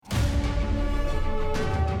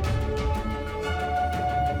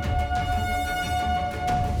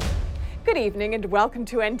Good evening and welcome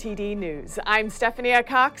to NTD News. I'm Stephanie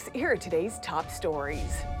Cox. Here are today's top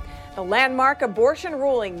stories. The landmark abortion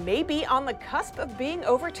ruling may be on the cusp of being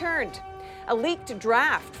overturned. A leaked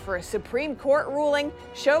draft for a Supreme Court ruling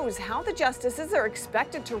shows how the justices are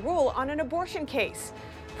expected to rule on an abortion case.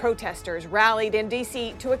 Protesters rallied in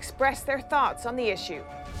D.C. to express their thoughts on the issue.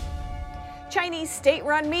 Chinese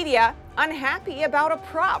state-run media unhappy about a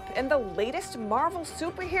prop in the latest Marvel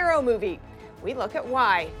superhero movie. We look at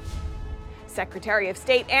why. Secretary of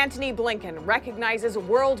State Antony Blinken recognizes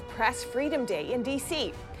World Press Freedom Day in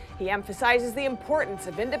D.C. He emphasizes the importance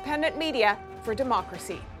of independent media for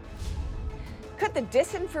democracy. Could the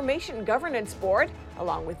Disinformation Governance Board,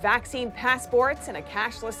 along with vaccine passports and a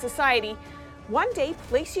cashless society, one day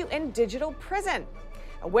place you in digital prison?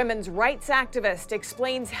 A women's rights activist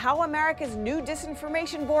explains how America's new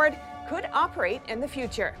Disinformation Board could operate in the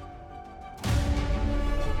future.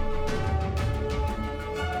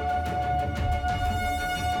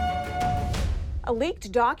 A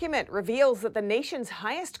leaked document reveals that the nation's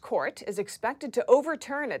highest court is expected to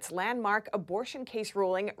overturn its landmark abortion case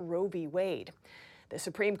ruling, Roe v. Wade. The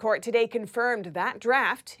Supreme Court today confirmed that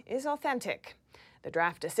draft is authentic. The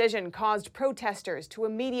draft decision caused protesters to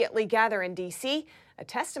immediately gather in D.C., a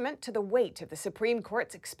testament to the weight of the Supreme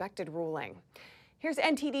Court's expected ruling. Here's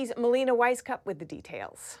NTD's Melina Weiskup with the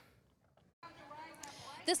details.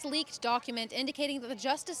 This leaked document indicating that the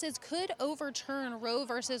justices could overturn Roe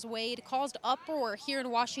versus Wade caused uproar here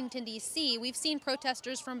in Washington, D.C. We've seen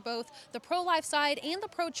protesters from both the pro-life side and the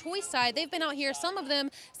pro-choice side. They've been out here, some of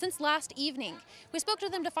them, since last evening. We spoke to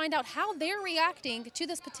them to find out how they're reacting to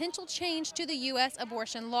this potential change to the U.S.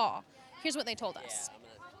 abortion law. Here's what they told us.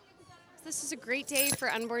 This is a great day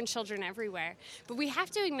for unborn children everywhere, but we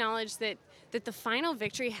have to acknowledge that the final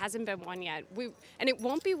victory hasn't been won yet. And it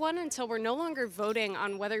won't be won until we're no longer voting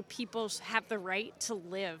on whether people have the right to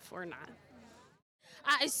live or not.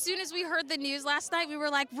 As soon as we heard the news last night, we were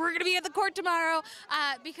like, we're going to be at the court tomorrow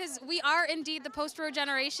because we are indeed the post-Roe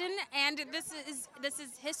generation, and this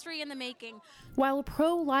is history in the making. While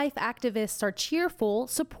pro-life activists are cheerful,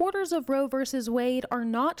 supporters of Roe versus Wade are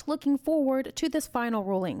not looking forward to this final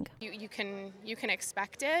ruling. You can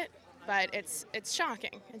expect it, but it's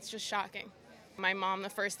shocking. It's just shocking. My mom, the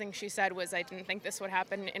first thing she said was, I didn't think this would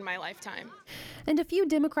happen in my lifetime. And a few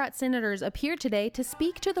Democrat senators appeared today to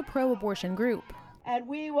speak to the pro-abortion group. And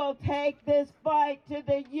we will take this fight to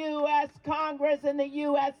the U.S. Congress and the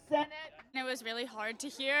U.S. Senate. It was really hard to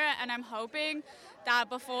hear, and I'm hoping that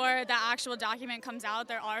before the actual document comes out,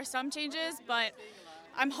 there are some changes, but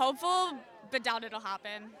I'm hopeful, but doubt it'll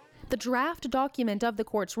happen. The draft document of the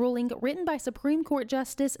court's ruling, written by Supreme Court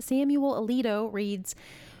Justice Samuel Alito, reads,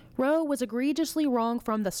 Roe was egregiously wrong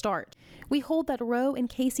from the start. We hold that Roe and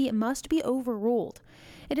Casey must be overruled.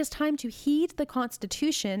 It is time to heed the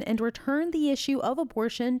Constitution and return the issue of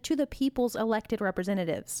abortion to the people's elected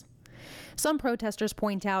representatives. Some protesters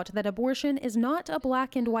point out that abortion is not a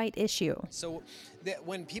black and white issue. So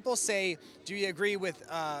when people say, do you agree with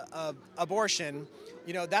abortion,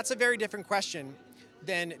 that's a very different question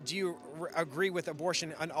than do you agree with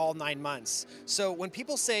abortion on all 9 months? So when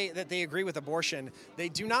people say that they agree with abortion, they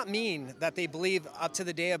do not mean that they believe up to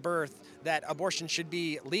the day of birth that abortion should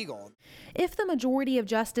be legal. If the majority of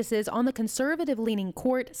justices on the conservative-leaning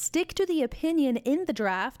court stick to the opinion in the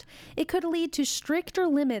draft, it could lead to stricter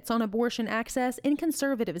limits on abortion access in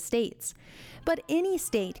conservative states. But any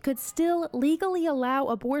state could still legally allow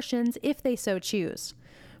abortions if they so choose.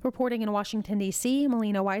 Reporting in Washington, D.C.,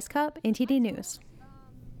 Melina Weiskup, NTD News.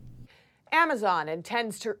 Amazon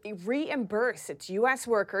intends to reimburse its U.S.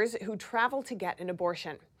 workers who travel to get an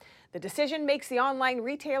abortion. The decision makes the online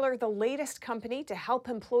retailer the latest company to help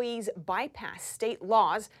employees bypass state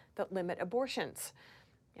laws that limit abortions.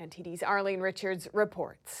 NTD's Arlene Richards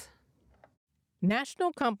reports.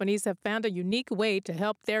 National companies have found a unique way to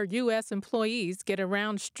help their U.S. employees get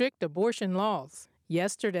around strict abortion laws.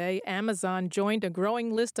 Yesterday, Amazon joined a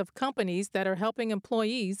growing list of companies that are helping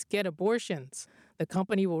employees get abortions. The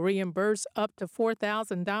company will reimburse up to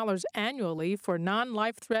 $4,000 annually for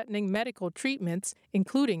non-life-threatening medical treatments,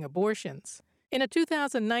 including abortions. In a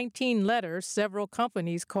 2019 letter, several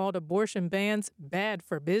companies called abortion bans bad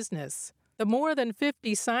for business. The more than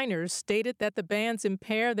 50 signers stated that the bans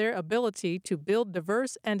impair their ability to build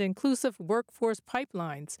diverse and inclusive workforce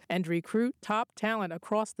pipelines and recruit top talent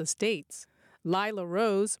across the states. Lila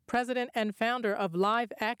Rose, president and founder of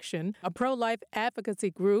Live Action, a pro-life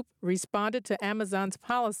advocacy group, responded to Amazon's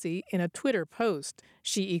policy in a Twitter post.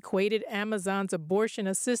 She equated Amazon's abortion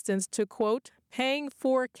assistance to, quote, paying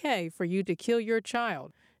 $4,000 for you to kill your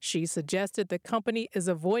child. She suggested the company is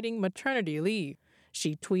avoiding maternity leave.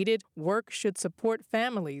 She tweeted, "Work should support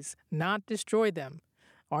families, not destroy them."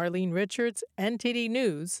 Arlene Richards, NTD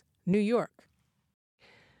News, New York.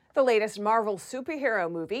 The latest Marvel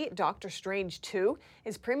superhero movie, Doctor Strange 2,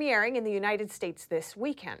 is premiering in the United States this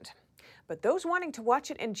weekend. But those wanting to watch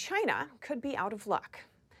it in China could be out of luck.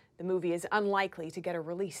 The movie is unlikely to get a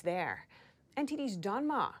release there. NTD's Don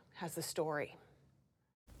Ma has the story.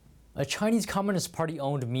 A Chinese Communist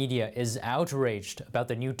Party-owned media is outraged about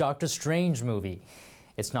the new Doctor Strange movie.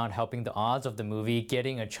 It's not helping the odds of the movie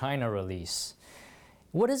getting a China release.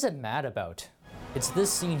 What is it mad about? It's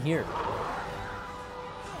this scene here.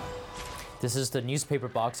 This is the newspaper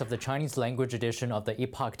box of the Chinese language edition of the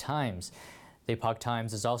Epoch Times. The Epoch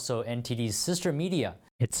Times is also NTD's sister media.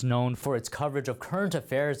 It's known for its coverage of current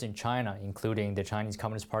affairs in China, including the Chinese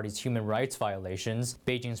Communist Party's human rights violations,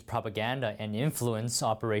 Beijing's propaganda and influence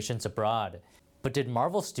operations abroad. But did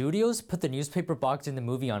Marvel Studios put the newspaper box in the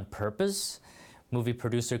movie on purpose? Movie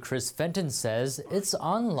producer Chris Fenton says it's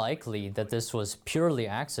unlikely that this was purely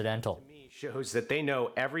accidental. Shows that they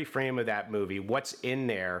know every frame of that movie, what's in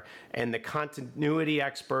there, and the continuity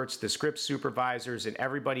experts, the script supervisors, and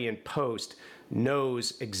everybody in post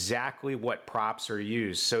knows exactly what props are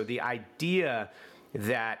used. So the idea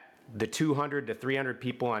that the 200 to 300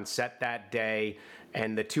 people on set that day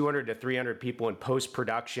and the 200 to 300 people in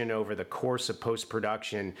post-production over the course of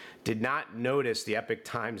post-production did not notice the Epoch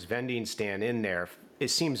Times vending stand in there, it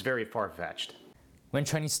seems very far-fetched. When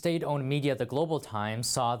Chinese state-owned media The Global Times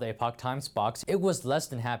saw the Epoch Times box, it was less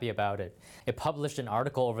than happy about it. It published an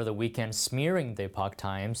article over the weekend smearing the Epoch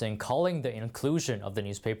Times and calling the inclusion of the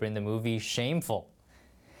newspaper in the movie shameful.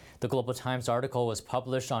 The Global Times article was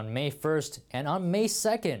published on May 1st, and on May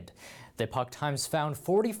 2nd, the Epoch Times found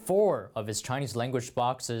 44 of its Chinese language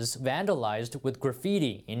boxes vandalized with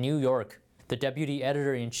graffiti in New York. The deputy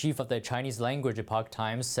editor-in-chief of the Chinese language Epoch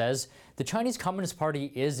Times says the Chinese Communist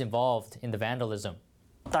Party is involved in the vandalism.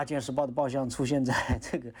 The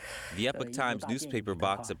Epoch Times newspaper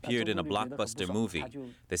box appeared in a blockbuster movie.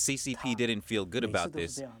 The CCP didn't feel good about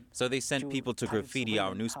this, so they sent people to graffiti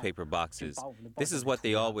our newspaper boxes. This is what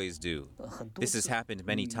they always do. This has happened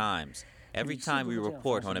many times. Every time we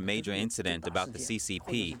report on a major incident about the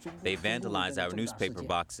CCP, they vandalize our newspaper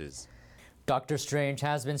boxes. Doctor Strange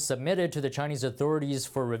has been submitted to the Chinese authorities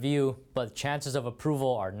for review, but chances of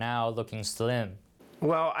approval are now looking slim.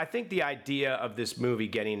 Well, I think the idea of this movie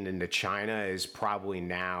getting into China is probably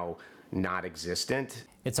now not existent.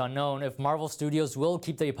 It's unknown if Marvel Studios will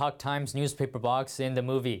keep the Epoch Times newspaper box in the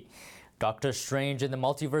movie. Doctor Strange in the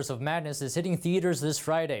Multiverse of Madness is hitting theaters this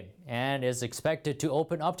Friday and is expected to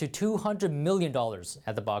open up to $200 million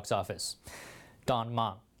at the box office. Don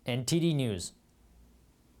Ma, NTD News.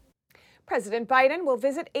 President Biden will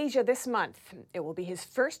visit Asia this month. It will be his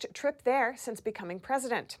first trip there since becoming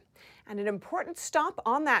president. And an important stop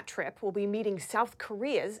on that trip will be meeting South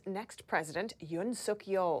Korea's next president, Yoon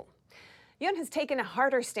Suk-yeol. Yoon has taken a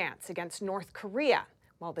harder stance against North Korea,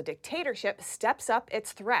 while the dictatorship steps up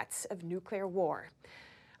its threats of nuclear war.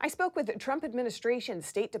 I spoke with Trump administration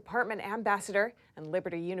State Department ambassador and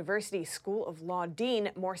Liberty University School of Law Dean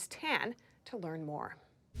Morse Tan to learn more.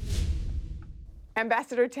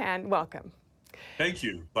 Ambassador Tan, welcome. Thank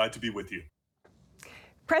you. Glad to be with you.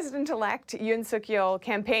 President-elect Yoon Suk-yeol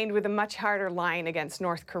campaigned with a much harder line against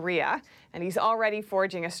North Korea, and he's already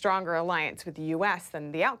forging a stronger alliance with the U.S.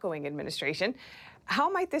 than the outgoing administration. How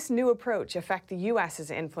might this new approach affect the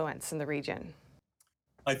U.S.'s influence in the region?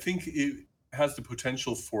 I think it has the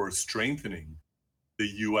potential for strengthening the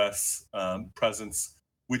U.S. Presence,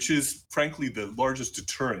 which is, frankly, the largest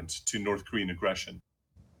deterrent to North Korean aggression.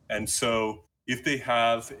 And so if they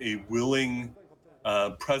have a willing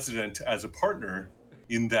president as a partner,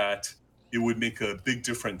 in that it would make a big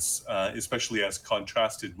difference, especially as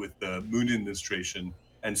contrasted with the Moon administration.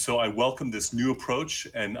 And so I welcome this new approach,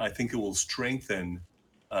 and I think it will strengthen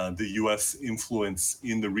the U.S. influence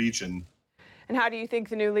in the region. And how do you think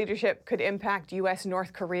the new leadership could impact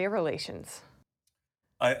U.S.-North Korea relations?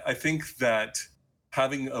 I think that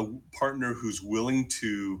having a partner who's willing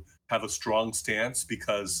to have a strong stance,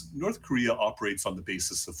 because North Korea operates on the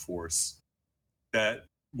basis of force, that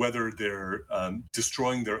whether they're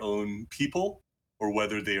destroying their own people or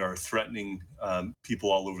whether they are threatening people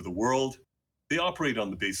all over the world, they operate on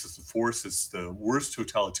the basis of force. It's the worst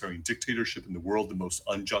totalitarian dictatorship in the world, the most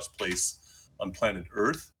unjust place on planet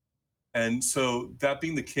Earth. And so that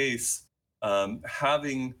being the case,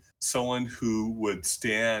 having someone who would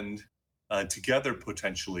stand together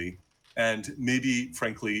potentially, and maybe,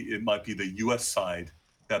 frankly, it might be the U.S. side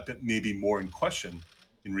that may be more in question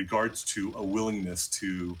in regards to a willingness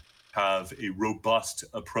to have a robust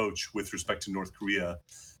approach with respect to North Korea,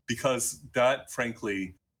 because that,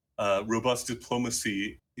 frankly, robust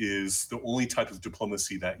diplomacy is the only type of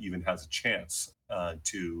diplomacy that even has a chance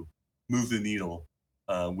to move the needle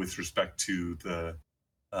with respect to the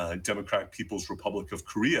Democratic People's Republic of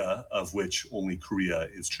Korea, of which only Korea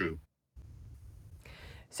is true.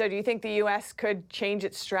 So do you think the U.S. could change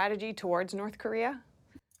its strategy towards North Korea?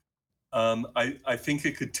 I think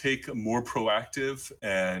it could take a more proactive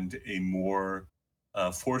and a more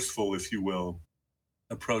forceful, if you will,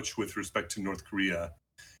 approach with respect to North Korea.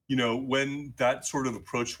 You know, when that sort of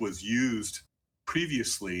approach was used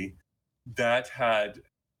previously, that had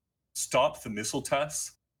stopped the missile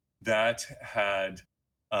tests, that had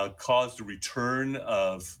caused a return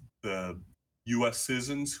of the U.S.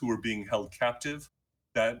 citizens who were being held captive,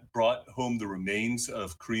 that brought home the remains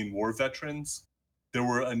of Korean War veterans. There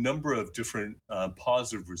were a number of different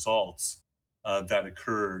positive results that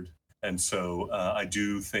occurred. And so I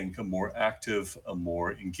do think a more active, a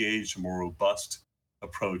more engaged, a more robust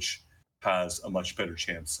approach has a much better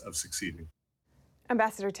chance of succeeding.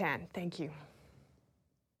 Ambassador Tan, thank you.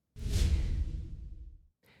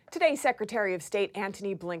 Today, Secretary of State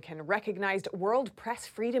Antony Blinken recognized World Press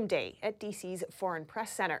Freedom Day at D.C.'s Foreign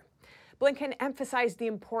Press Center. Blinken emphasized the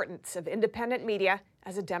importance of independent media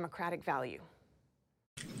as a democratic value.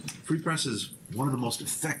 Free press is one of the most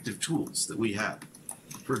effective tools that we have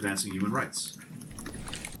for advancing human rights.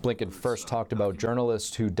 Blinken first talked about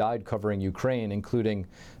journalists who died covering Ukraine, including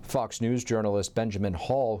Fox News journalist Benjamin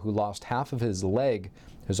Hall, who lost half of his leg,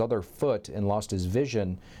 his other foot, and lost his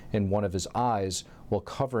vision in one of his eyes while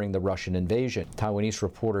covering the Russian invasion. Taiwanese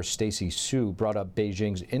reporter Stacy Su brought up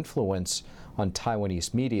Beijing's influence on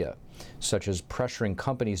Taiwanese media, such as pressuring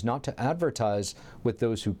companies not to advertise with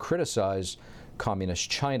those who criticize Communist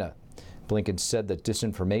China. Blinken said that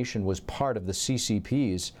disinformation was part of the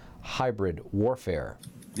CCP's hybrid warfare.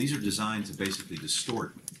 These are designed to basically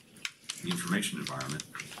distort the information environment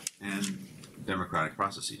and democratic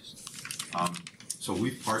processes. So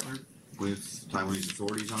we've partnered with Taiwanese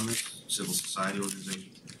authorities on this, civil society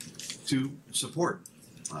organizations, to support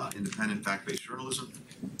independent, fact-based journalism.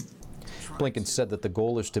 Blinken said that the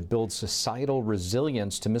goal is to build societal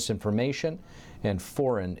resilience to misinformation and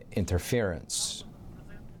foreign interference.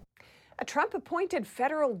 A Trump-appointed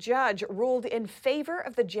federal judge ruled in favor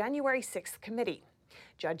of the January 6th committee.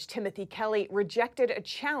 Judge Timothy Kelly rejected a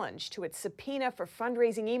challenge to its subpoena for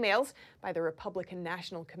fundraising emails by the Republican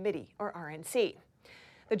National Committee, or RNC.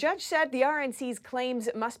 The judge said the RNC's claims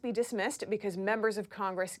must be dismissed because members of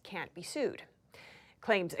Congress can't be sued.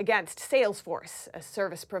 Claims against Salesforce, a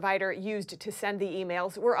service provider used to send the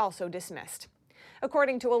emails, were also dismissed.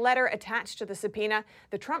 According to a letter attached to the subpoena,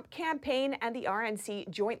 the Trump campaign and the RNC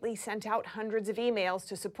jointly sent out hundreds of emails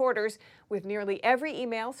to supporters, with nearly every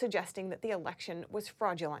email suggesting that the election was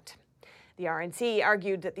fraudulent. The RNC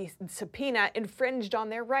argued that the subpoena infringed on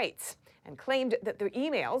their rights and claimed that the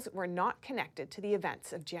emails were not connected to the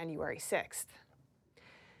events of January 6th.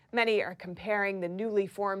 Many are comparing the newly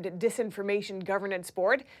formed Disinformation Governance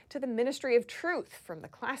Board to the Ministry of Truth from the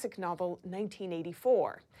classic novel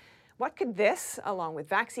 1984. What could this, along with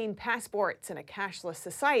vaccine passports and a cashless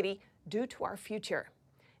society, do to our future?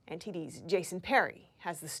 NTD's Jason Perry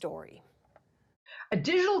has the story. A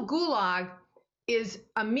digital gulag is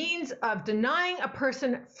a means of denying a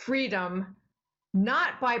person freedom,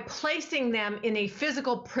 not by placing them in a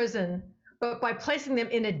physical prison, but by placing them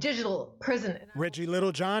in a digital prison. Reggie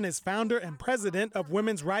Littlejohn is founder and president of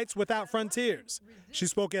Women's Rights Without Frontiers. She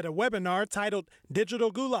spoke at a webinar titled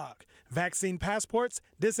Digital Gulag: Vaccine Passports,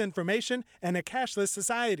 Disinformation, and a Cashless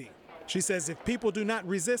Society. She says if people do not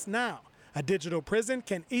resist now, a digital prison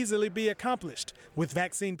can easily be accomplished with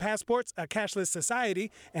vaccine passports, a cashless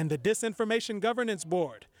society, and the Disinformation Governance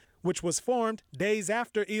Board, which was formed days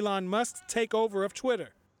after Elon Musk's takeover of Twitter.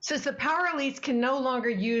 Since the power elites can no longer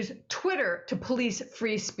use Twitter to police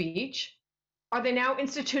free speech, are they now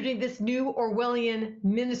instituting this new Orwellian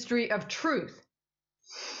Ministry of Truth?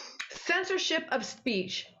 Censorship of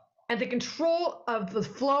speech and the control of the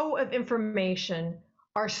flow of information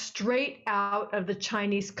are straight out of the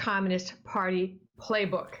Chinese Communist Party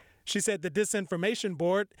playbook. She said the Disinformation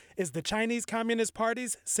Board is the Chinese Communist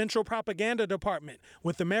Party's central propaganda department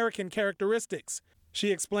with American characteristics.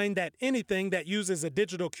 She explained that anything that uses a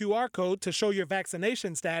digital QR code to show your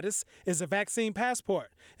vaccination status is a vaccine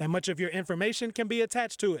passport, and much of your information can be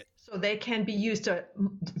attached to it. So they can be used to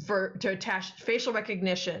attach facial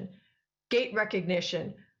recognition, gait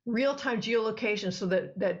recognition, real-time geolocation, so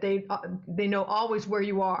that they know always where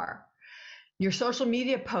you are, your social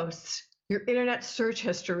media posts, your internet search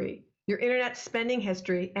history, your internet spending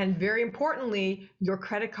history, and very importantly, your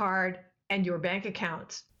credit card and your bank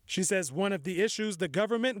accounts. She says one of the issues the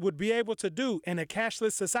government would be able to do in a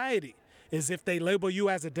cashless society is if they label you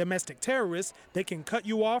as a domestic terrorist, they can cut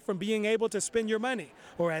you off from being able to spend your money,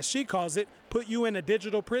 or as she calls it, put you in a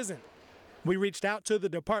digital prison. We reached out to the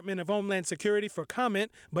Department of Homeland Security for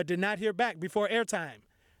comment, but did not hear back before airtime.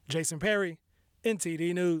 Jason Perry,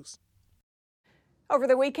 NTD News. Over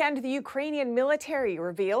the weekend, the Ukrainian military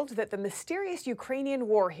revealed that the mysterious Ukrainian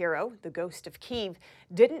war hero, the Ghost of Kyiv,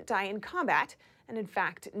 didn't die in combat and, in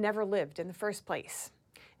fact, never lived in the first place.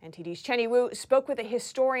 NTD's Chenny Wu spoke with a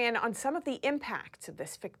historian on some of the impacts of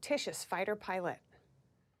this fictitious fighter pilot.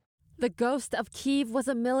 The Ghost of Kyiv was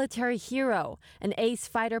a military hero, an ace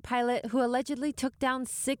fighter pilot who allegedly took down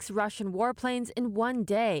 6 Russian warplanes in one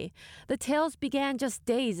day. The tales began just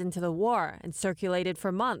days into the war and circulated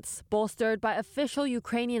for months, bolstered by official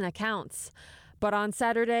Ukrainian accounts. But on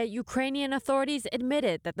Saturday, Ukrainian authorities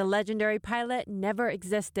admitted that the legendary pilot never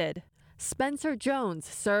existed. Spencer Jones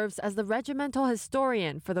serves as the regimental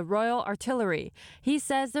historian for the Royal Artillery. He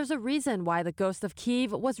says there's a reason why the Ghost of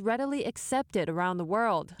Kyiv was readily accepted around the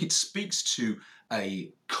world. It speaks to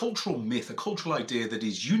a cultural myth, a cultural idea that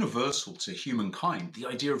is universal to humankind, the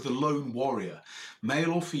idea of the lone warrior,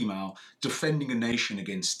 male or female, defending a nation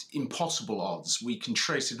against impossible odds. We can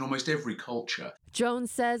trace it in almost every culture.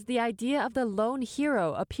 Jones says the idea of the lone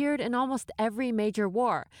hero appeared in almost every major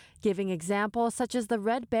war, giving examples such as the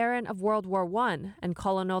Red Baron of World War I and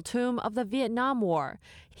Colonel Tomb of the Vietnam War.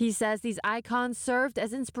 He says these icons served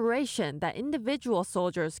as inspiration that individual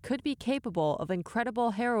soldiers could be capable of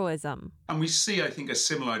incredible heroism. And we see, I think, a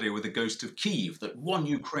similar idea with the Ghost of Kyiv, that one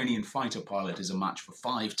Ukrainian fighter pilot is a match for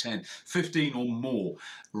 5, 10, 15 or more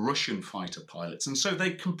Russian fighter pilots. And so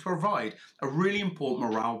they can provide a really important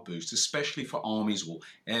morale boost, especially for armies or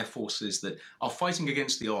air forces that are fighting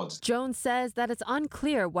against the odds. Jones says that it's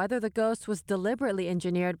unclear whether the ghost was deliberately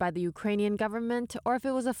engineered by the Ukrainian government or if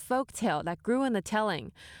it was a folktale that grew in the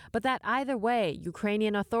telling, but that either way,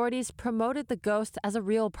 Ukrainian authorities promoted the ghost as a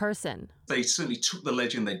real person. They certainly took the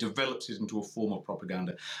legend, they developed it into a form of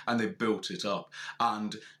propaganda, and they built it up.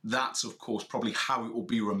 And that's, of course, probably how it will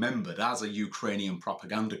be remembered, as a Ukrainian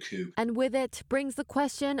propaganda coup. And with it brings the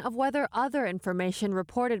question of whether other information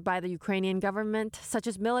reported by the Ukrainian government, such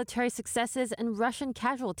as military successes and Russian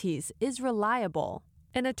casualties, is reliable.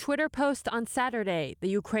 In a Twitter post on Saturday, the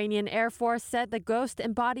Ukrainian Air Force said the ghost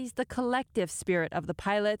embodies the collective spirit of the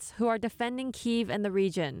pilots who are defending Kyiv and the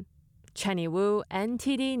region. Chenny Wu,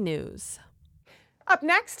 NTD News. Up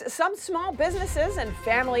next, some small businesses and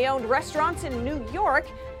family-owned restaurants in New York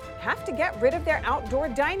have to get rid of their outdoor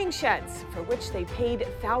dining sheds, for which they paid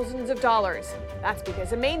thousands of dollars. That's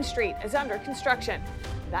because a Main Street is under construction.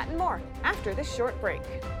 That and more after this short break.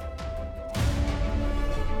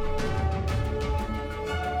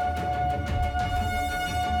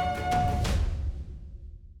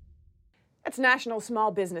 It's National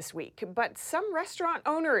Small Business Week, but some restaurant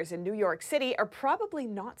owners in New York City are probably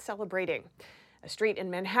not celebrating. A street in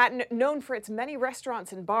Manhattan known for its many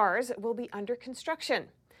restaurants and bars will be under construction.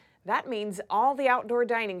 That means all the outdoor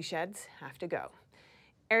dining sheds have to go.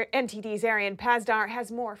 NTD's Arian Pazdar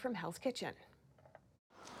has more from Hell's Kitchen.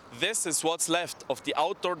 This is what's left of the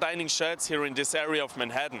outdoor dining sheds here in this area of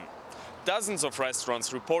Manhattan. Dozens of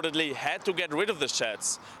restaurants reportedly had to get rid of the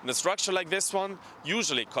sheds, and a structure like this one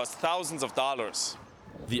usually costs thousands of dollars.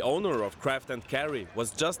 The owner of Craft & Carry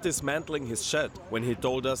was just dismantling his shed when he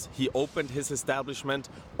told us he opened his establishment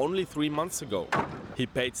only 3 months ago. He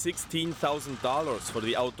paid $16,000 for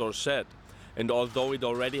the outdoor shed, and although it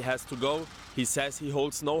already has to go, he says he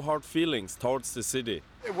holds no hard feelings towards the city.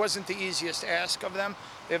 It wasn't the easiest ask of them.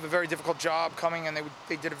 They have a very difficult job coming, and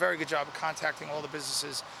they did a very good job of contacting all the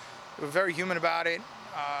businesses. They were very human about it.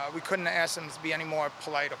 We couldn't ask them to be any more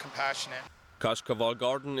polite or compassionate. Kashkaval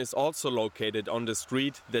Garden is also located on the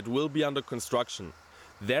street that will be under construction.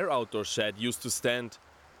 Their outdoor shed used to stand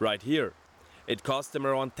right here. It cost them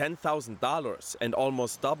around $10,000 and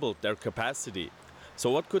almost doubled their capacity. So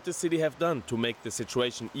what could the city have done to make the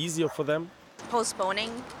situation easier for them?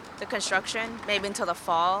 Postponing the construction, maybe until the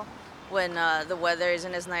fall, when the weather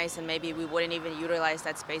isn't as nice and maybe we wouldn't even utilize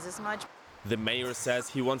that space as much. The mayor says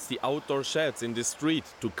he wants the outdoor sheds in the street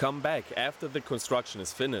to come back after the construction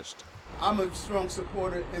is finished. I'm a strong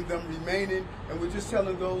supporter in them remaining, and we're just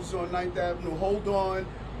telling those on 9th Avenue, hold on,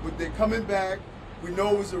 but they're coming back. We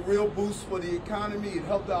know it was a real boost for the economy. It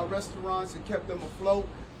helped our restaurants and kept them afloat.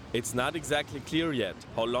 It's not exactly clear yet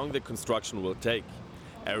how long the construction will take.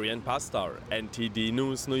 Arian Pazdar, NTD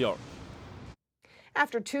News, New York.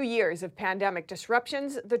 After 2 years of pandemic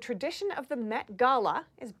disruptions, the tradition of the Met Gala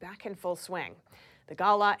is back in full swing. The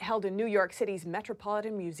gala, held in New York City's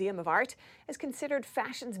Metropolitan Museum of Art, is considered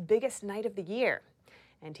fashion's biggest night of the year.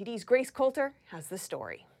 NTD's Grace Coulter has the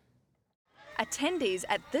story. Attendees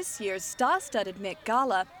at this year's star-studded Met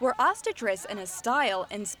Gala were asked to dress in a style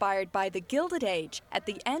inspired by the Gilded Age at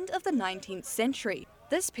the end of the 19th century.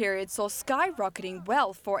 This period saw skyrocketing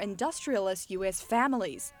wealth for industrialist US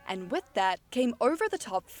families, and with that came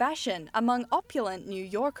over-the-top fashion among opulent New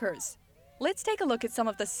Yorkers. Let's take a look at some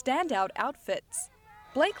of the standout outfits.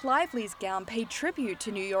 Blake Lively's gown paid tribute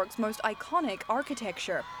to New York's most iconic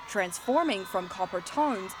architecture, transforming from copper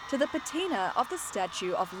tones to the patina of the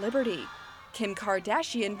Statue of Liberty. Kim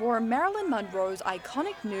Kardashian wore Marilyn Monroe's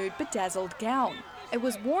iconic nude bedazzled gown. It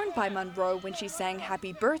was worn by Monroe when she sang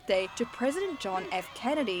Happy Birthday to President John F.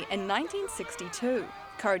 Kennedy in 1962.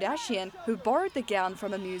 Kardashian, who borrowed the gown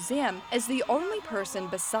from a museum, is the only person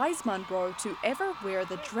besides Monroe to ever wear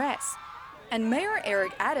the dress. And Mayor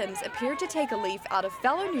Eric Adams appeared to take a leaf out of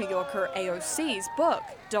fellow New Yorker AOC's book,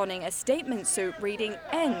 donning a statement suit reading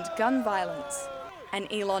 "End Gun Violence."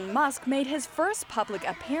 And Elon Musk made his first public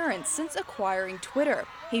appearance since acquiring Twitter.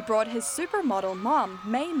 He brought his supermodel mom,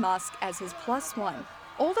 Mae Musk, as his plus one.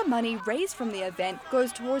 All the money raised from the event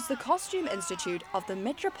goes towards the Costume Institute of the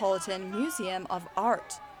Metropolitan Museum of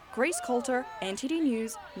Art. Grace Coulter, NTD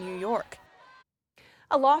News, New York.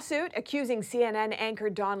 A lawsuit accusing CNN anchor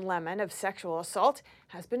Don Lemon of sexual assault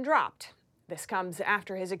has been dropped. This comes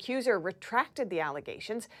after his accuser retracted the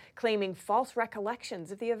allegations, claiming false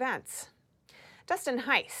recollections of the events. Dustin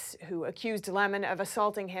Heiss, who accused Lemon of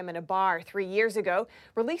assaulting him in a bar 3 years ago,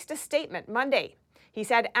 released a statement Monday. He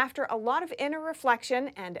said, "After a lot of inner reflection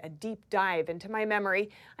and a deep dive into my memory,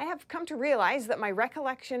 I have come to realize that my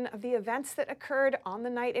recollection of the events that occurred on the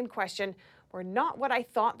night in question were not what I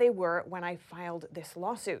thought they were when I filed this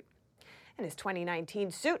lawsuit." In his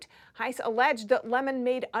 2019 suit, Heiss alleged that Lemon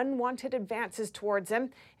made unwanted advances towards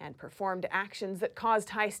him and performed actions that caused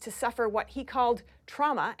Heiss to suffer what he called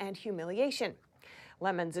trauma and humiliation.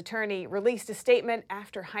 Lemon's attorney released a statement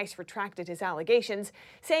after Heiss retracted his allegations,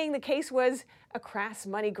 saying the case was a crass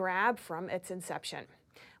money grab from its inception.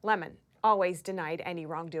 Lemon always denied any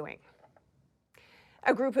wrongdoing.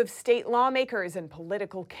 A group of state lawmakers and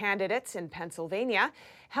political candidates in Pennsylvania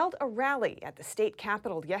held a rally at the state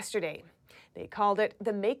capitol yesterday. They called it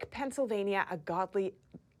the Make Pennsylvania a Godly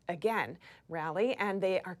Again rally, and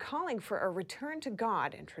they are calling for a return to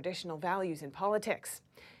God and traditional values in politics.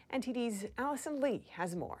 NTD's Allison Lee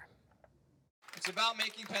has more. It's about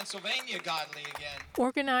making Pennsylvania godly again.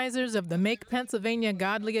 Organizers of the Make Pennsylvania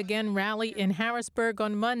Godly Again rally in Harrisburg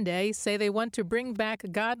on Monday say they want to bring back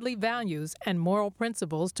godly values and moral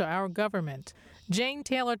principles to our government. Jane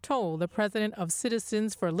Taylor Toll, the president of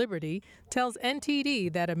Citizens for Liberty, tells NTD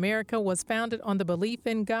that America was founded on the belief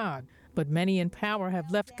in God, but many in power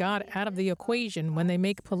have left God out of the equation when they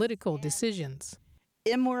make political decisions.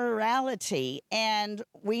 Immorality, and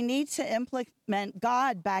we need to implement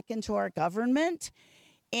God back into our government,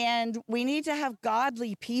 and we need to have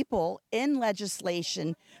godly people in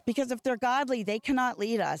legislation, because if they're godly, they cannot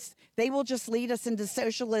lead us. They will just lead us into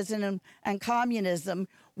socialism and communism,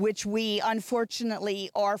 which we unfortunately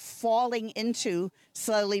are falling into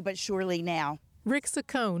slowly but surely now. Rick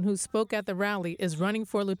Saccone, who spoke at the rally, is running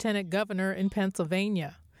for lieutenant governor in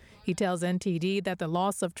Pennsylvania. He tells NTD that the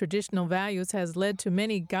loss of traditional values has led to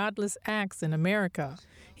many godless acts in America.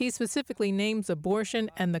 He specifically names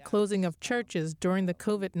abortion and the closing of churches during the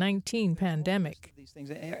COVID-19 pandemic. These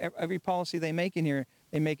things, every policy they make in here,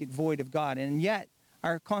 they make it void of God. And yet,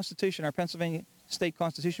 our Constitution, our Pennsylvania state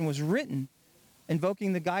Constitution, was written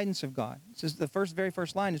invoking the guidance of God. It says the very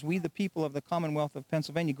first line is, "We the people of the Commonwealth of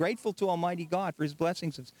Pennsylvania, grateful to Almighty God for his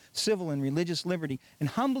blessings of civil and religious liberty, and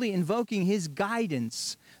humbly invoking his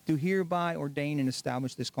guidance, do hereby ordain and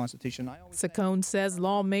establish this Constitution." Saccone says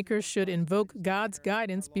lawmakers should invoke God's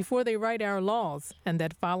guidance before they write our laws, and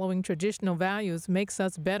that following traditional values makes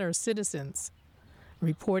us better citizens.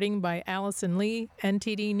 Reporting by Allison Lee,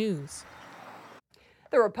 NTD News.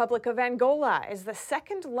 The Republic of Angola is the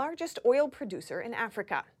second largest oil producer in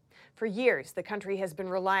Africa. For years, the country has been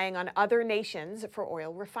relying on other nations for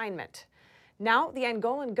oil refinement. Now, the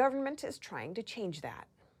Angolan government is trying to change that.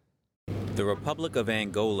 The Republic of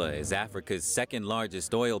Angola is Africa's second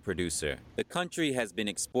largest oil producer. The country has been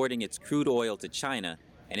exporting its crude oil to China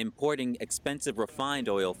and importing expensive refined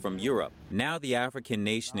oil from Europe. Now the African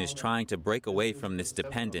nation is trying to break away from this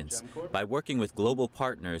dependence by working with global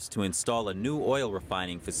partners to install a new oil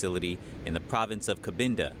refining facility in the province of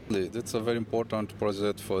Cabinda. It's a very important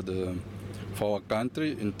project for our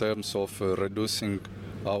country in terms of reducing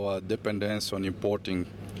our dependence on importing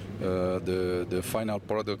the final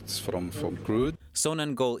products from crude.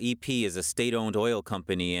 Sonangol EP is a state-owned oil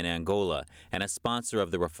company in Angola and a sponsor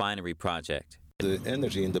of the refinery project. The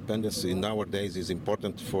energy independence nowadays is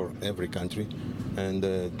important for every country, and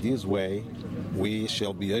this way we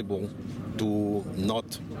shall be able to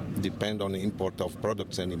not depend on the import of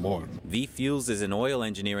products anymore. V-Fuels is an oil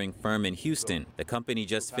engineering firm in Houston. The company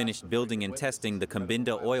just finished building and testing the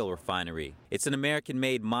Cabinda oil refinery. It's an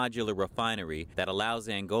American-made modular refinery that allows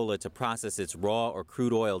Angola to process its raw or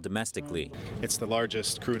crude oil domestically. It's the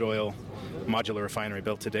largest crude oil modular refinery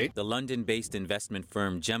built to date. The London-based investment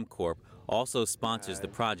firm GemCorp also sponsors the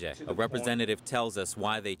project. A representative tells us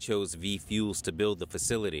why they chose V-Fuels to build the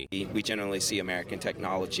facility. We generally see American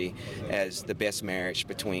technology as the best marriage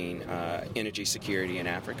between energy security in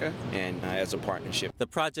Africa and as a partnership. The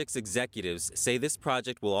project's executives say this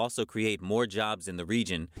project will also create more jobs in the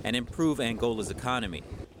region and improve Angola's economy.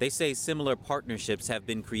 They say similar partnerships have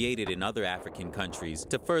been created in other African countries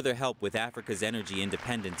to further help with Africa's energy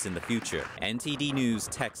independence in the future. NTD News,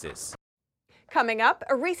 Texas. Coming up,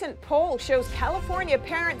 a recent poll shows California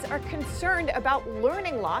parents are concerned about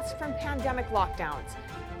learning loss from pandemic lockdowns.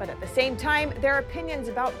 But at the same time, their opinions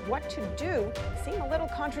about what to do seem a little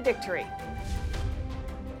contradictory.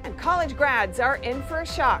 And college grads are in for a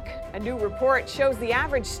shock. A new report shows the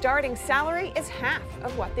average starting salary is half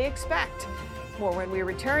of what they expect. More when we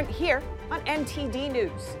return here on NTD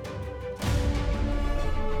News.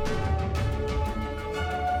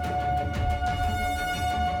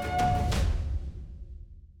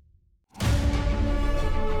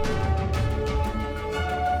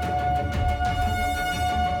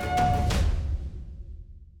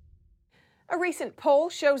 A recent poll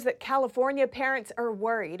shows that California parents are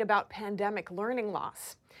worried about pandemic learning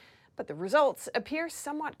loss. But the results appear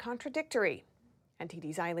somewhat contradictory.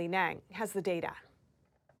 NTD's Eileen Nang has the data.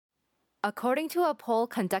 According to a poll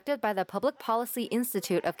conducted by the Public Policy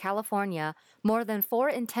Institute of California, more than 4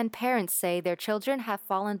 in 10 parents say their children have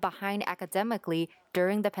fallen behind academically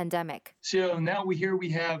during the pandemic. So now we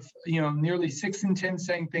have, nearly 6 in 10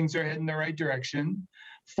 saying things are heading in the right direction,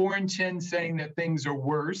 4 in 10 saying that things are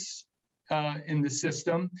worse in the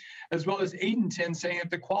system, as well as 8 in 10 saying that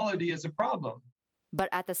the quality is a problem. But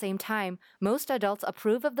at the same time, most adults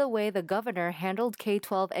approve of the way the governor handled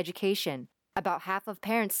K-12 education. About half of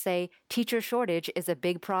parents say teacher shortage is a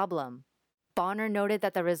big problem. Bonner noted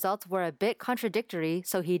that the results were a bit contradictory,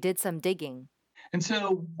 so he did some digging. And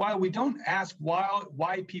so while we don't ask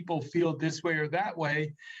why people feel this way or that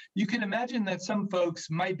way, you can imagine that some folks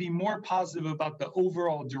might be more positive about the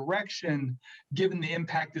overall direction given the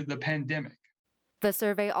impact of the pandemic. The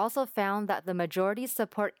survey also found that the majority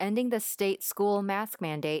support ending the state school mask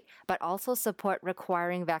mandate, but also support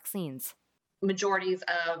requiring vaccines. Majorities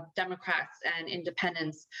of Democrats and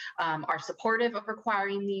independents are supportive of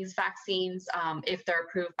requiring these vaccines if they're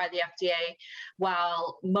approved by the FDA,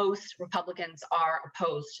 while most Republicans are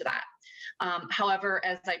opposed to that. However,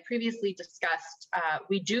 as I previously discussed,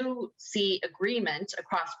 we do see agreement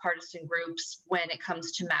across partisan groups when it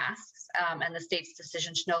comes to masks and the state's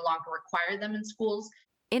decision to no longer require them in schools.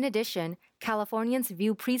 In addition, Californians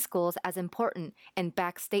view preschools as important and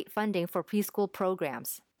back state funding for preschool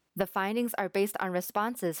programs. The findings are based on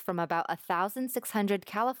responses from about 1,600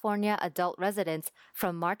 California adult residents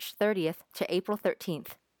from March 30th to April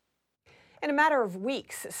 13th. In a matter of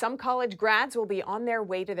weeks, some college grads will be on their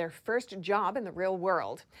way to their first job in the real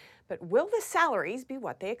world. But will the salaries be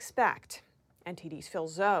what they expect? NTD's Phil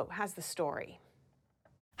Zoe has the story.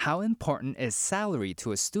 How important is salary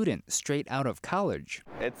to a student straight out of college?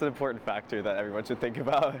 It's an important factor that everyone should think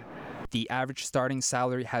about. The average starting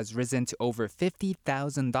salary has risen to over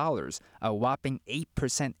 $50,000, a whopping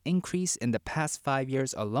 8% increase in the past 5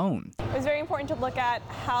 years alone. It was very important to look at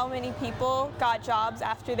how many people got jobs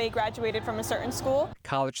after they graduated from a certain school.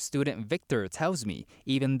 College student Victor tells me,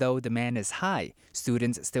 even though demand is high,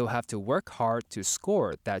 students still have to work hard to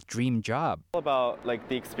score that dream job. All about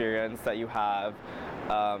the experience that you have.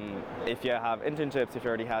 If you have internships, if you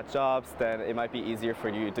already had jobs, then it might be easier for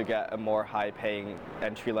you to get a more high-paying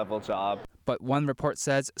entry-level job. But one report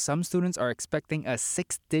says some students are expecting a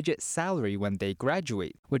 6-digit salary when they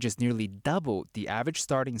graduate, which is nearly double the average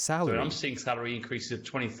starting salary. So I'm seeing salary increases of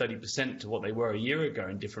 20-30% to what they were a year ago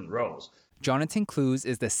in different roles. Jonathan Clues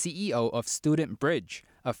is the CEO of Student Bridge,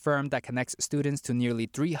 a firm that connects students to nearly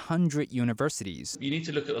 300 universities. You need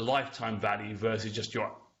to look at the lifetime value versus just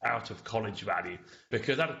your out of college value,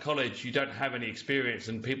 because out of college you don't have any experience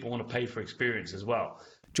and people want to pay for experience as well.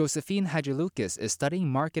 Josephine Hadjilukas is studying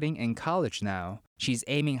marketing in college now. She's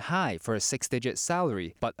aiming high for a 6-digit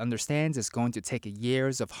salary, but understands it's going to take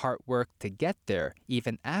years of hard work to get there,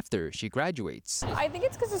 even after she graduates. I think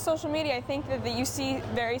it's because of social media. I think that you see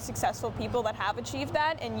very successful people that have achieved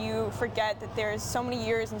that, and you forget that there's so many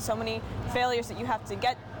years and so many failures that you have to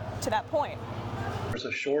get to that point. There's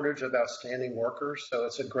a shortage of outstanding workers, so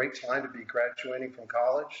it's a great time to be graduating from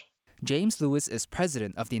college. James Lewis is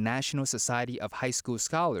president of the National Society of High School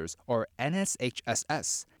Scholars, or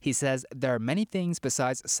NSHSS. He says there are many things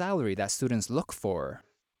besides salary that students look for.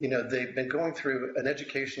 You know, they've been going through an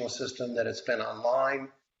educational system that has been online.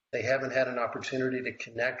 They haven't had an opportunity to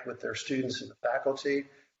connect with their students and the faculty.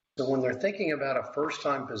 So when they're thinking about a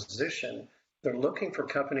first-time position, they're looking for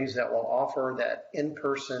companies that will offer that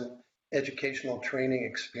in-person educational training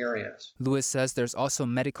experience. Lewis says there's also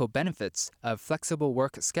medical benefits, a flexible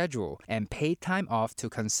work schedule, and paid time off to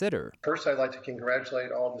consider. First, I'd like to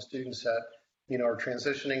congratulate all the students that, are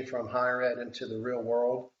transitioning from higher ed into the real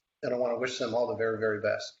world, and I want to wish them all the very, very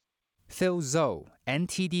best. Phil Zhou,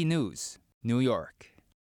 NTD News, New York.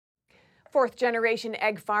 Fourth-generation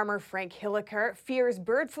egg farmer Frank Hilliker fears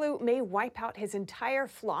bird flu may wipe out his entire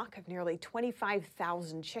flock of nearly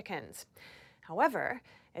 25,000 chickens. However,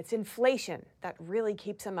 it's inflation that really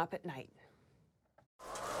keeps him up at night.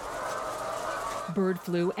 Bird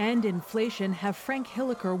flu and inflation have Frank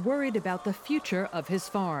Hilliker worried about the future of his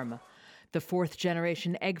farm. The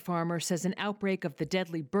fourth-generation egg farmer says an outbreak of the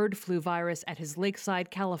deadly bird flu virus at his Lakeside,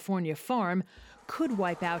 California farm could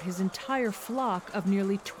wipe out his entire flock of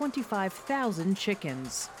nearly 25,000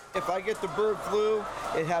 chickens. If I get the bird flu,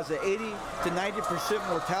 it has an 80 to 90%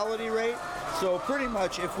 mortality rate. So pretty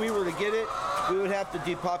much if we were to get it, we would have to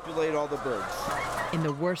depopulate all the birds. In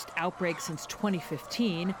the worst outbreak since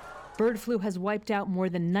 2015, bird flu has wiped out more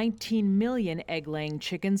than 19 million egg-laying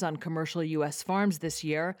chickens on commercial U.S. farms this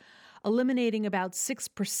year, eliminating about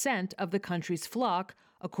 6% of the country's flock,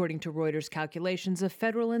 according to Reuters calculations of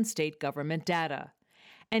federal and state government data.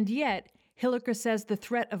 And yet, Hilliker says the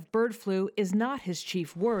threat of bird flu is not his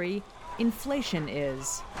chief worry. Inflation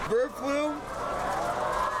is. Bird flu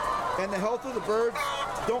and the health of the birds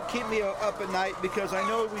don't keep me up at night because I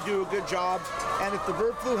know we do a good job. And if the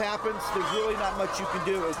bird flu happens, there's really not much you can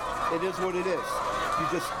do. It is what it is. You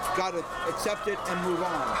just got to accept it and move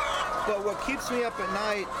on. But what keeps me up at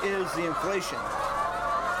night is the inflation.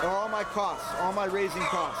 All my costs, all my raising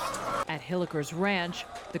costs. At Hilliker's ranch,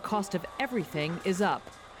 the cost of everything is up,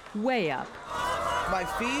 way up. My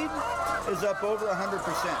feed is up over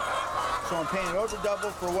 100%. So I'm paying over double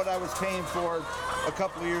for what I was paying for a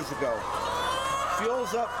couple of years ago.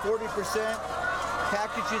 Fuel's up 40%,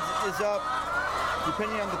 packaging is up,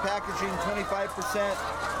 depending on the packaging,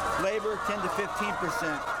 25%, labor 10 to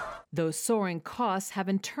 15%. Those soaring costs have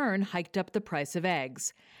in turn hiked up the price of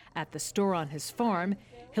eggs. At the store on his farm,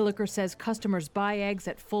 Hilliker says customers buy eggs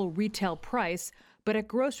at full retail price, but at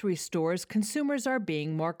grocery stores, consumers are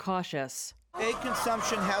being more cautious. Egg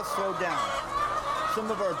consumption has slowed down. Some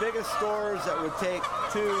of our biggest stores that would take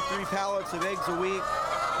 2-3 pallets of eggs a week,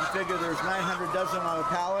 you figure there's 900 dozen on a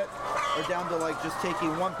pallet, are down to just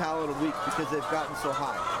taking 1 pallet a week because they've gotten so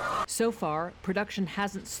high. So far, production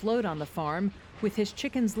hasn't slowed on the farm, with his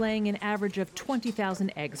chickens laying an average of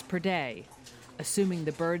 20,000 eggs per day. Assuming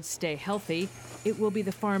the birds stay healthy, it will be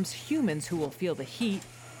the farm's humans who will feel the heat,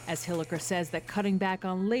 as Hilliker says that cutting back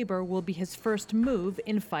on labor will be his first move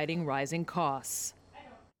in fighting rising costs.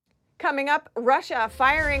 Coming up, Russia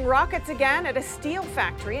firing rockets again at a steel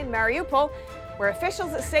factory in Mariupol, where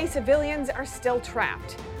officials say civilians are still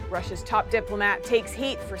trapped. Russia's top diplomat takes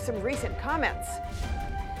heat for some recent comments.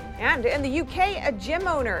 And in the UK, a gym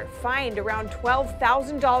owner fined around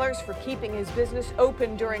 $12,000 for keeping his business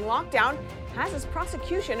open during lockdown has his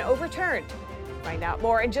prosecution overturned. Find out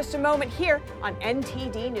more in just a moment here on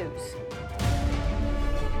NTD News.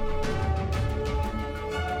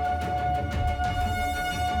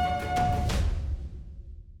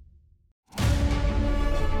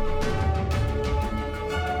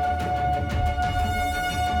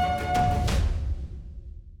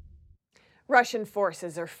 Russian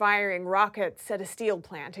forces are firing rockets at a steel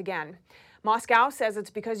plant again. Moscow says it's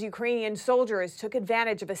because Ukrainian soldiers took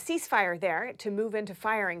advantage of a ceasefire there to move into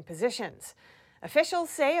firing positions. Officials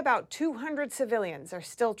say about 200 civilians are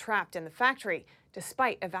still trapped in the factory,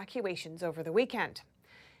 despite evacuations over the weekend.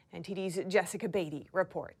 NTD's Jessica Beatty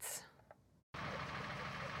reports.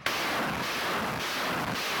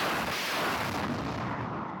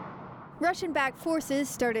 Russian-backed forces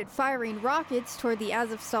started firing rockets toward the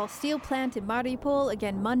Azovstal steel plant in Mariupol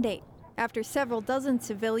again Monday, after several dozen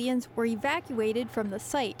civilians were evacuated from the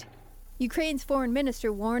site. Ukraine's foreign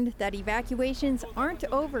minister warned that evacuations aren't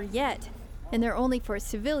over yet, and they're only for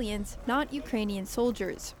civilians, not Ukrainian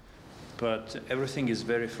soldiers. But everything is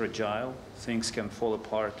very fragile. Things can fall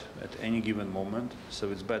apart at any given moment,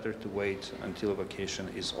 so it's better to wait until evacuation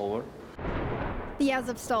is over. The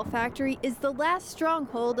Azovstal factory is the last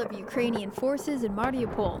stronghold of Ukrainian forces in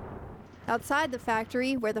Mariupol. Outside the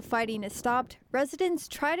factory, where the fighting is stopped, residents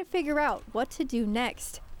try to figure out what to do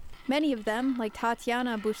next. Many of them, like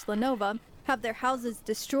Tatiana Bushlanova, have their houses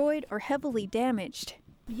destroyed or heavily damaged.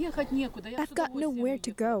 I've got nowhere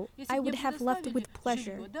to go. I would have left with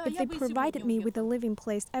pleasure. If they provided me with a living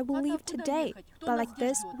place, I will leave today. But like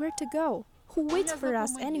this, where to go? Who waits for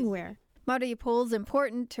us anywhere? Mariupol is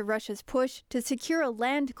important to Russia's push to secure a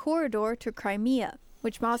land corridor to Crimea,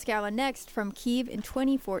 which Moscow annexed from Kyiv in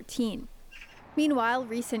 2014. Meanwhile,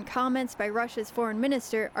 recent comments by Russia's foreign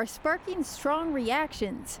minister are sparking strong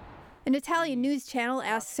reactions. An Italian news channel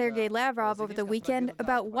asked Sergei Lavrov over the weekend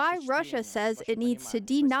about why Russia says it needs to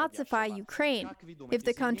denazify Ukraine if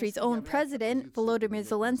the country's own president, Volodymyr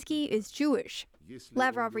Zelensky, is Jewish.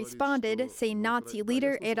 Lavrov responded, saying Nazi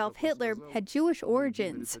leader Adolf Hitler had Jewish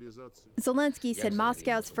origins. Zelensky said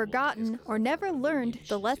Moscow's forgotten or never learned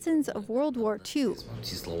the lessons of World War II.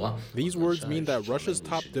 These words mean that Russia's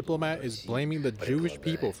top diplomat is blaming the Jewish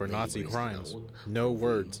people for Nazi crimes. No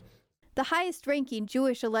words. The highest-ranking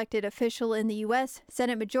Jewish elected official in the U.S.,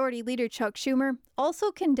 Senate Majority Leader Chuck Schumer,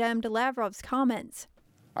 also condemned Lavrov's comments.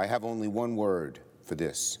 I have only one word for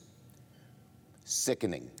this: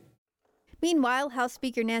 sickening. Meanwhile, House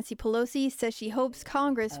Speaker Nancy Pelosi says she hopes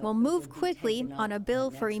Congress will move quickly on a bill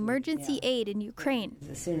for emergency aid in Ukraine.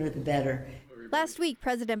 The sooner the better. Last week,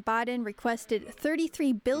 President Biden requested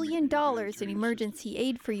 $33 billion in emergency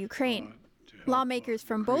aid for Ukraine. Lawmakers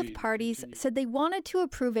from both parties said they wanted to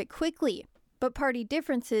approve it quickly, but party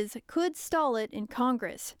differences could stall it in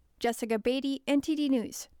Congress. Jessica Beatty, NTD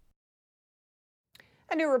News.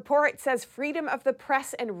 A new report says freedom of the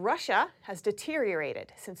press in Russia has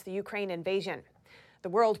deteriorated since the Ukraine invasion. The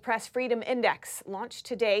World Press Freedom Index, launched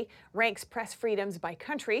today, ranks press freedoms by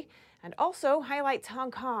country and also highlights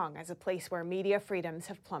Hong Kong as a place where media freedoms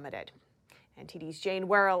have plummeted. NTD's Jane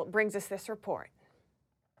Werrell brings us this report.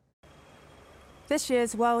 This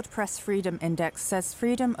year's World Press Freedom Index says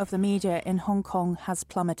freedom of the media in Hong Kong has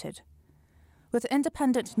plummeted. With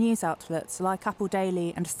independent news outlets like Apple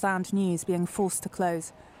Daily and Stand News being forced to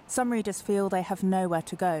close, some readers feel they have nowhere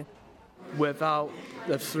to go. Without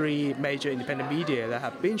the three major independent media that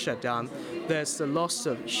have been shut down, there's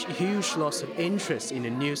a huge loss of interest in the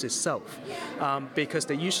news itself, because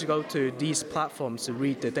they usually go to these platforms to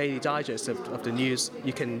read the daily digest of the news.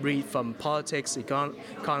 You can read from politics,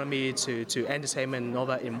 economy to entertainment and all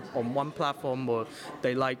that on one platform, or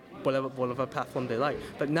they like whatever platform they like.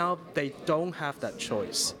 But now they don't have that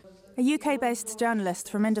choice. A UK-based journalist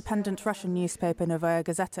from independent Russian newspaper Novaya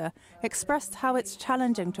Gazeta expressed how it's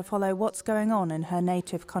challenging to follow what's going on in her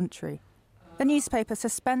native country. The newspaper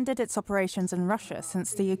suspended its operations in Russia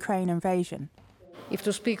since the Ukraine invasion. If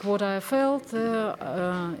to speak what I felt,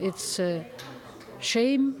 it's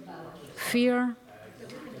shame, fear,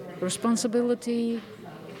 responsibility,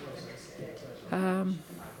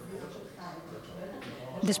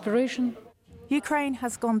 desperation. Ukraine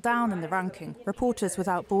has gone down in the ranking. Reporters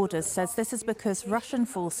Without Borders says this is because Russian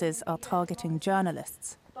forces are targeting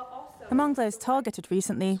journalists. Among those targeted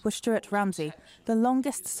recently was Stuart Ramsey, the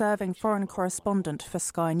longest-serving foreign correspondent for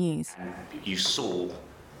Sky News. You saw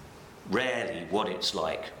rarely what it's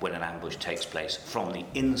like when an ambush takes place from the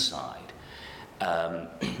inside.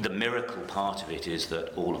 The miracle part of it is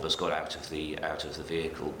that all of us got out of the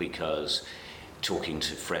vehicle, because talking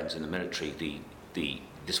to friends in the military,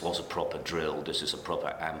 this was a proper drill, this is a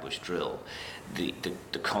proper ambush drill. The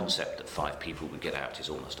concept that 5 people would get out is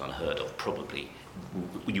almost unheard of.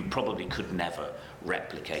 You probably could never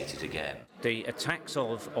replicate it again. The attacks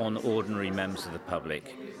on ordinary members of the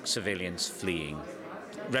public, civilians fleeing,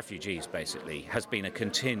 refugees basically, has been a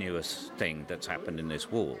continuous thing that's happened in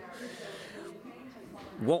this war.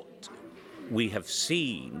 What we have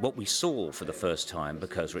seen, what we saw for the first time,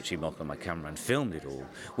 because Richie Mock, my cameraman, filmed it all,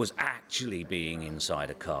 was actually being inside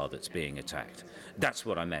a car that's being attacked. That's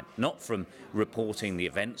what I meant. Not from reporting the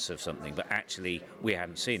events of something, but actually we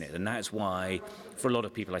hadn't seen it. And that's why, for a lot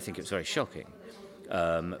of people, I think it was very shocking.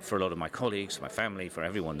 For a lot of my colleagues, my family, for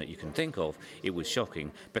everyone that you can think of, it was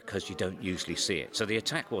shocking because you don't usually see it. So the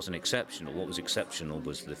attack wasn't exceptional. What was exceptional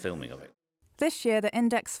was the filming of it. This year, the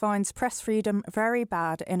index finds press freedom very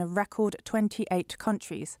bad in a record 28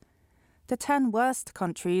 countries. The 10 worst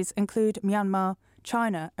countries include Myanmar,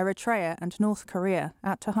 China, Eritrea and North Korea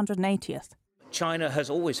at 180th. China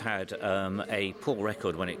has always had a poor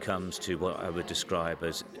record when it comes to what I would describe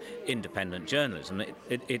as independent journalism.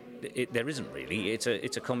 There isn't really. It's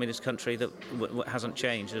a communist country that hasn't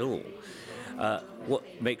changed at all. What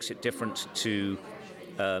makes it different to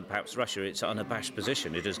perhaps Russia, its unabashed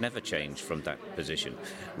position. It has never changed from that position.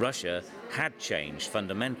 Russia had changed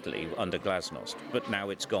fundamentally under Glasnost, but now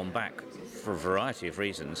it's gone back for a variety of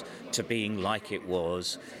reasons, to being like it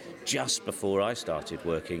was just before I started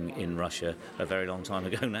working in Russia a very long time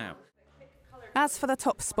ago now. As for the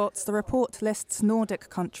top spots, the report lists Nordic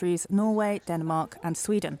countries Norway, Denmark and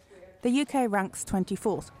Sweden. The UK ranks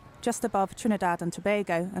 24th, just above Trinidad and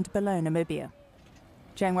Tobago and below Namibia.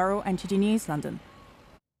 Jane Worrell, NTD News, London.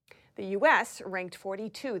 The US ranked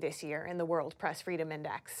 42 this year in the World Press Freedom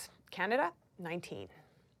Index. Canada, 19.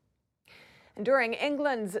 And during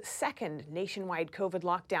England's second nationwide COVID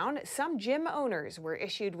lockdown, some gym owners were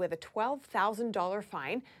issued with a $12,000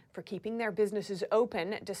 fine for keeping their businesses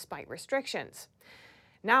open despite restrictions.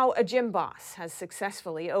 Now, a gym boss has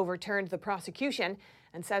successfully overturned the prosecution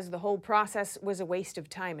and says the whole process was a waste of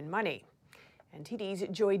time and money. NTD's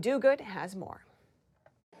Joy Duguid has more.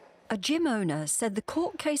 A gym owner said the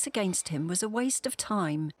court case against him was a waste of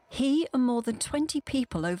time. He and more than 20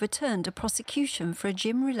 people overturned a prosecution for a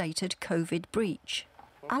gym-related COVID breach.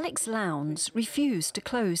 Alex Lowndes refused to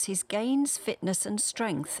close his Gains Fitness and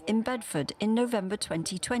Strength in Bedford in November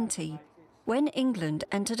 2020, when England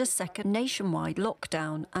entered a second nationwide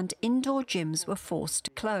lockdown and indoor gyms were forced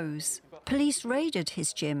to close. Police raided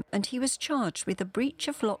his gym and he was charged with a breach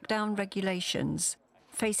of lockdown regulations,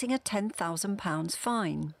 facing a £10,000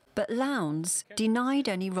 fine. But Lowndes denied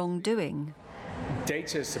any wrongdoing.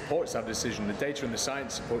 Data supports our decision. The data and the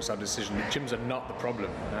science supports our decision. The gyms are not the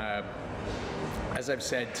problem. As I've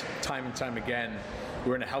said time and time again,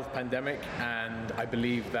 we're in a health pandemic, and I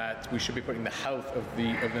believe that we should be putting the health of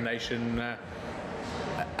the nation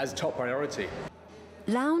as top priority.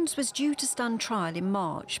 Lowndes was due to stand trial in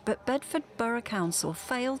March, but Bedford Borough Council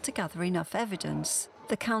failed to gather enough evidence.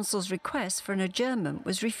 The council's request for an adjournment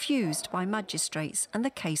was refused by magistrates and the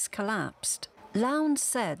case collapsed. Lowndes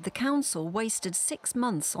said the council wasted 6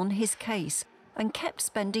 months on his case and kept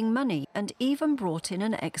spending money and even brought in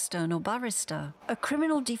an external barrister. A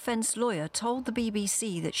criminal defence lawyer told the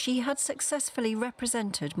BBC that she had successfully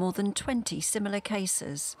represented more than 20 similar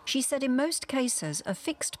cases. She said in most cases a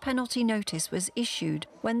fixed penalty notice was issued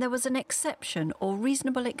when there was an exception or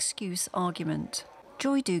reasonable excuse argument.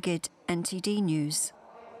 Joy Duguid, NTD News.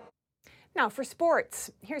 Now for sports,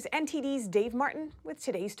 here's NTD's Dave Martin with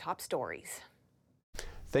today's top stories.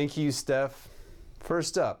 Thank you, Steph.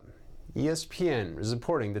 First up, ESPN is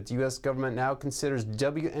reporting that the U.S. government now considers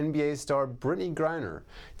WNBA star Brittany Griner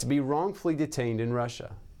to be wrongfully detained in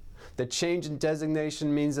Russia. The change in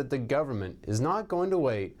designation means that the government is not going to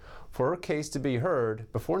wait for her case to be heard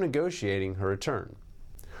before negotiating her return.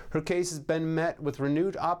 Her case has been met with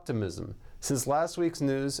renewed optimism since last week's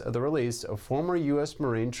news of the release of former U.S.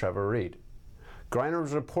 Marine Trevor Reed. Griner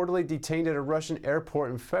was reportedly detained at a Russian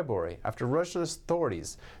airport in February after Russian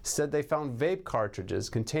authorities said they found vape cartridges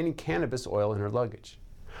containing cannabis oil in her luggage.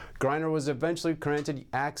 Griner was eventually granted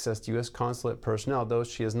access to U.S. consulate personnel, though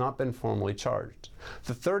she has not been formally charged.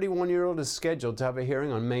 The 31-year-old is scheduled to have a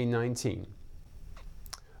hearing on May 19.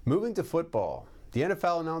 Moving to football. The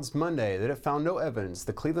NFL announced Monday that it found no evidence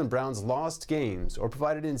the Cleveland Browns lost games or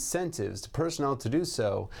provided incentives to personnel to do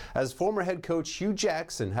so, as former head coach Hugh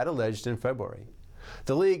Jackson had alleged in February.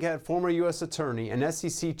 The league had former U.S. Attorney and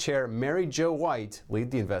SEC Chair Mary Jo White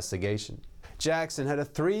lead the investigation. Jackson had a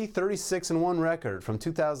 3-36-1 record from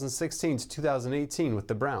 2016 to 2018 with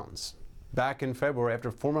the Browns. Back in February, after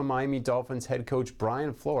former Miami Dolphins head coach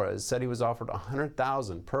Brian Flores said he was offered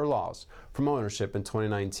 $100,000 per loss from ownership in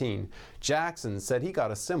 2019, Jackson said he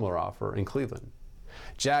got a similar offer in Cleveland.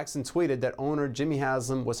 Jackson tweeted that owner Jimmy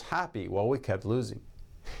Haslam was happy while we kept losing.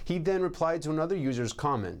 He then replied to another user's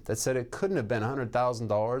comment that said it couldn't have been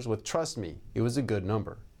 $100,000 with "trust me, it was a good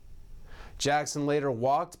number." Jackson later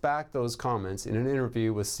walked back those comments in an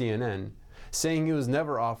interview with CNN, saying he was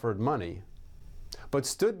never offered money, but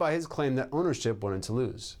stood by his claim that ownership wanted to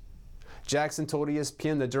lose. Jackson told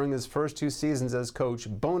ESPN that during his first 2 seasons as coach,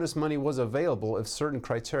 bonus money was available if certain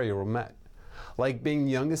criteria were met, like being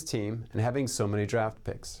the youngest team and having so many draft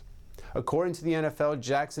picks. According to the NFL,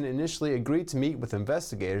 Jackson initially agreed to meet with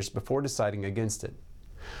investigators before deciding against it.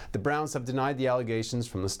 The Browns have denied the allegations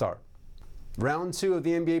from the start. Round 2 of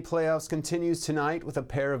the NBA playoffs continues tonight with a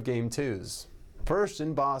pair of Game 2s. First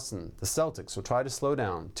in Boston, the Celtics will try to slow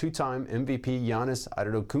down two-time MVP Giannis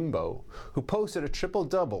Antetokounmpo, who posted a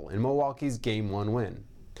triple-double in Milwaukee's Game 1 win.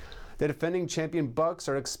 The defending champion Bucks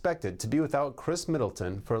are expected to be without Chris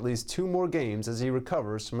Middleton for at least 2 more games as he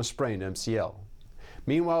recovers from a sprained MCL.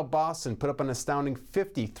 Meanwhile, Boston put up an astounding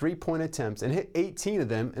 50 three-point attempts and hit 18 of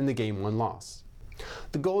them in the Game 1 loss.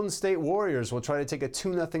 The Golden State Warriors will try to take a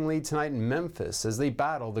 2-0 lead tonight in Memphis as they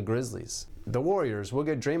battle the Grizzlies. The Warriors will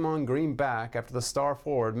get Draymond Green back after the star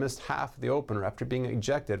forward missed half of the opener after being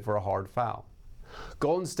ejected for a hard foul.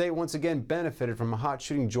 Golden State once again benefited from a hot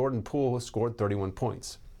shooting Jordan Poole, who scored 31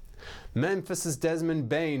 points. Memphis's Desmond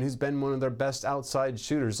Bane, who's been one of their best outside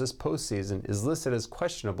shooters this postseason, is listed as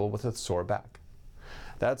questionable with a sore back.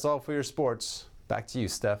 That's all for your sports. Back to you,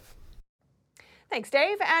 Steph. Thanks,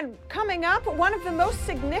 Dave. And coming up, one of the most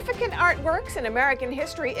significant artworks in American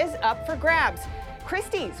history is up for grabs.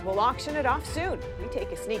 Christie's will auction it off soon. We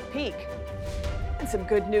take a sneak peek. And some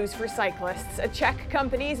good news for cyclists. A Czech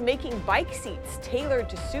company is making bike seats tailored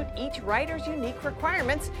to suit each rider's unique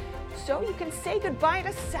requirements, so you can say goodbye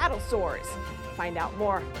to saddle sores. Find out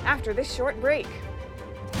more after this short break.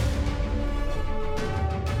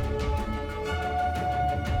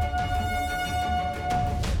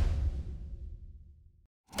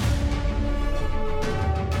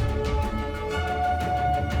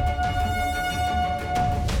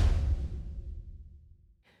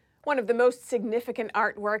 One of the most significant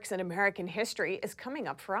artworks in American history is coming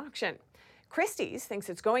up for auction. Christie's thinks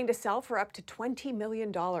it's going to sell for up to $20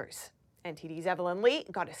 million. NTD's Evelyn Lee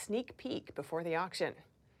got a sneak peek before the auction.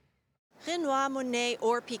 Renoir, Monet,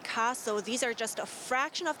 or Picasso, these are just a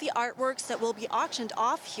fraction of the artworks that will be auctioned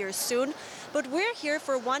off here soon. But we're here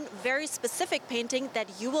for one very specific painting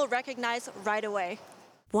that you will recognize right away.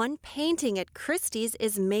 One painting at Christie's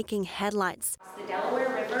is making headlines. The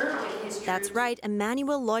Delaware River with his That's right,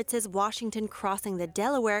 Emanuel Leutze's Washington Crossing the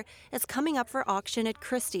Delaware is coming up for auction at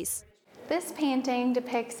Christie's. This painting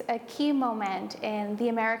depicts a key moment in the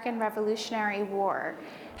American Revolutionary War.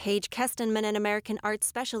 Paige Kestenman, an American art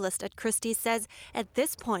specialist at Christie's, says at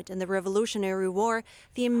this point in the Revolutionary War,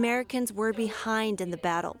 the Americans were behind in the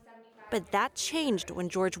battle. But that changed when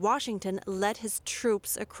George Washington led his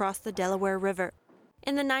troops across the Delaware River.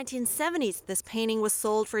 In the 1970s, this painting was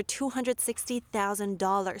sold for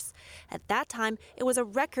 $260,000. At that time, it was a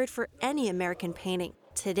record for any American painting.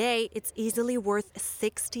 Today, it's easily worth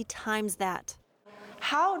 60 times that.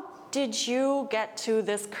 How did you get to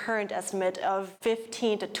this current estimate of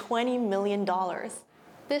 $15 to $20 million?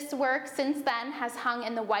 This work since then has hung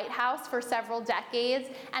in the White House for several decades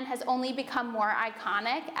and has only become more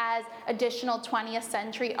iconic as additional 20th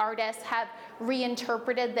century artists have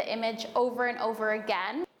reinterpreted the image over and over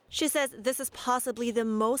again. She says this is possibly the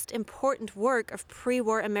most important work of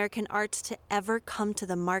pre-war American art to ever come to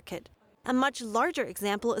the market. A much larger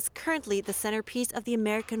example is currently the centerpiece of the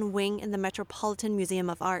American Wing in the Metropolitan Museum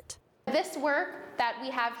of Art. This work that we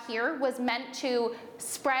have here was meant to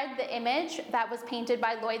spread the image that was painted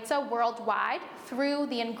by Leutze worldwide through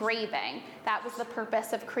the engraving. That was the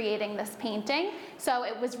purpose of creating this painting. So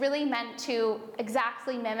it was really meant to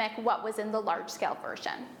exactly mimic what was in the large-scale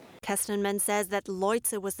version. Kestenman says that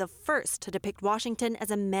Leutze was the first to depict Washington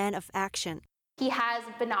as a man of action. He has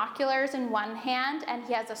binoculars in one hand and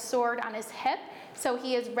he has a sword on his hip, so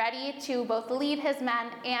he is ready to both lead his men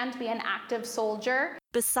and be an active soldier.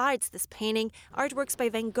 Besides this painting, artworks by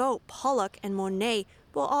Van Gogh, Pollock, and Monet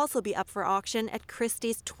will also be up for auction at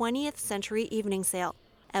Christie's 20th Century Evening Sale.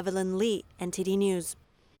 Evelyn Lee, NTD News.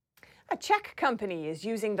 A Czech company is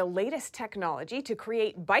using the latest technology to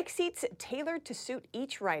create bike seats tailored to suit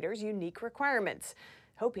each rider's unique requirements,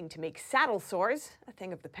 hoping to make saddle sores a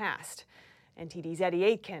thing of the past. NTD's Eddie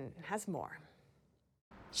Aitken has more.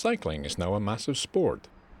 Cycling is now a massive sport,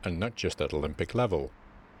 and not just at Olympic level.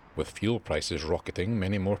 With fuel prices rocketing,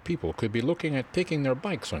 many more people could be looking at taking their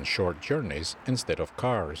bikes on short journeys instead of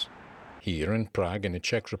cars. Here in Prague in the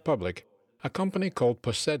Czech Republic, a company called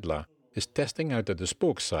Posedla is testing out a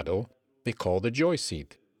bespoke saddle they call the Joy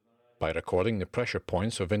Seat. By recording the pressure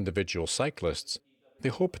points of individual cyclists, they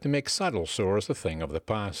hope to make saddle sores a thing of the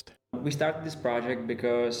past. We started this project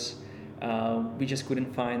because we just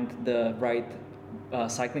couldn't find the right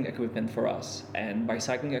cycling equipment for us. And by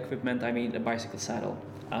cycling equipment, I mean a bicycle saddle.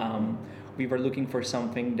 We were looking for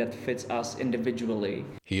something that fits us individually.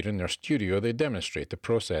 Here in their studio, they demonstrate the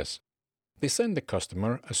process. They send the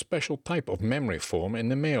customer a special type of memory foam in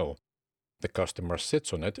the mail. The customer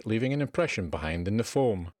sits on it, leaving an impression behind in the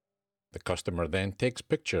foam. The customer then takes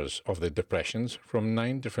pictures of the depressions from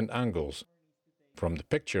 9 different angles. From the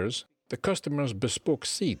pictures, the customer's bespoke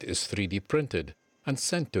seat is 3D printed and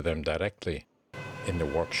sent to them directly. In the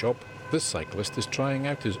workshop, the cyclist is trying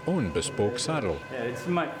out his own bespoke saddle. Yeah, it's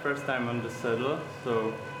my first time on the saddle,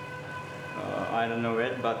 so I don't know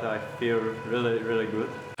yet, but I feel really, really good.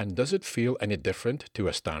 And does it feel any different to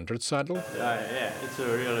a standard saddle? Yeah, it's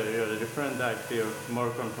really, really different. I feel more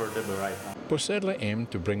comfortable right now. Posedla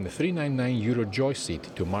aimed to bring the €399 Joy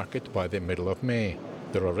Seat to market by the middle of May.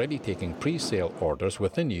 They're already taking pre-sale orders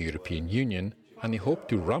within the European Union, and they hope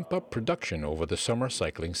to ramp up production over the summer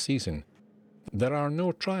cycling season. There are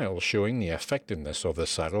no trials showing the effectiveness of the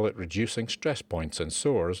saddle at reducing stress points and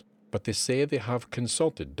sores, but they say they have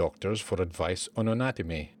consulted doctors for advice on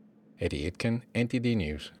anatomy. Eddie Aitken, NTD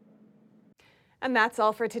News. And that's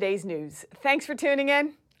all for today's news. Thanks for tuning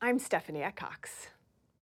in. I'm Stephanie Cox.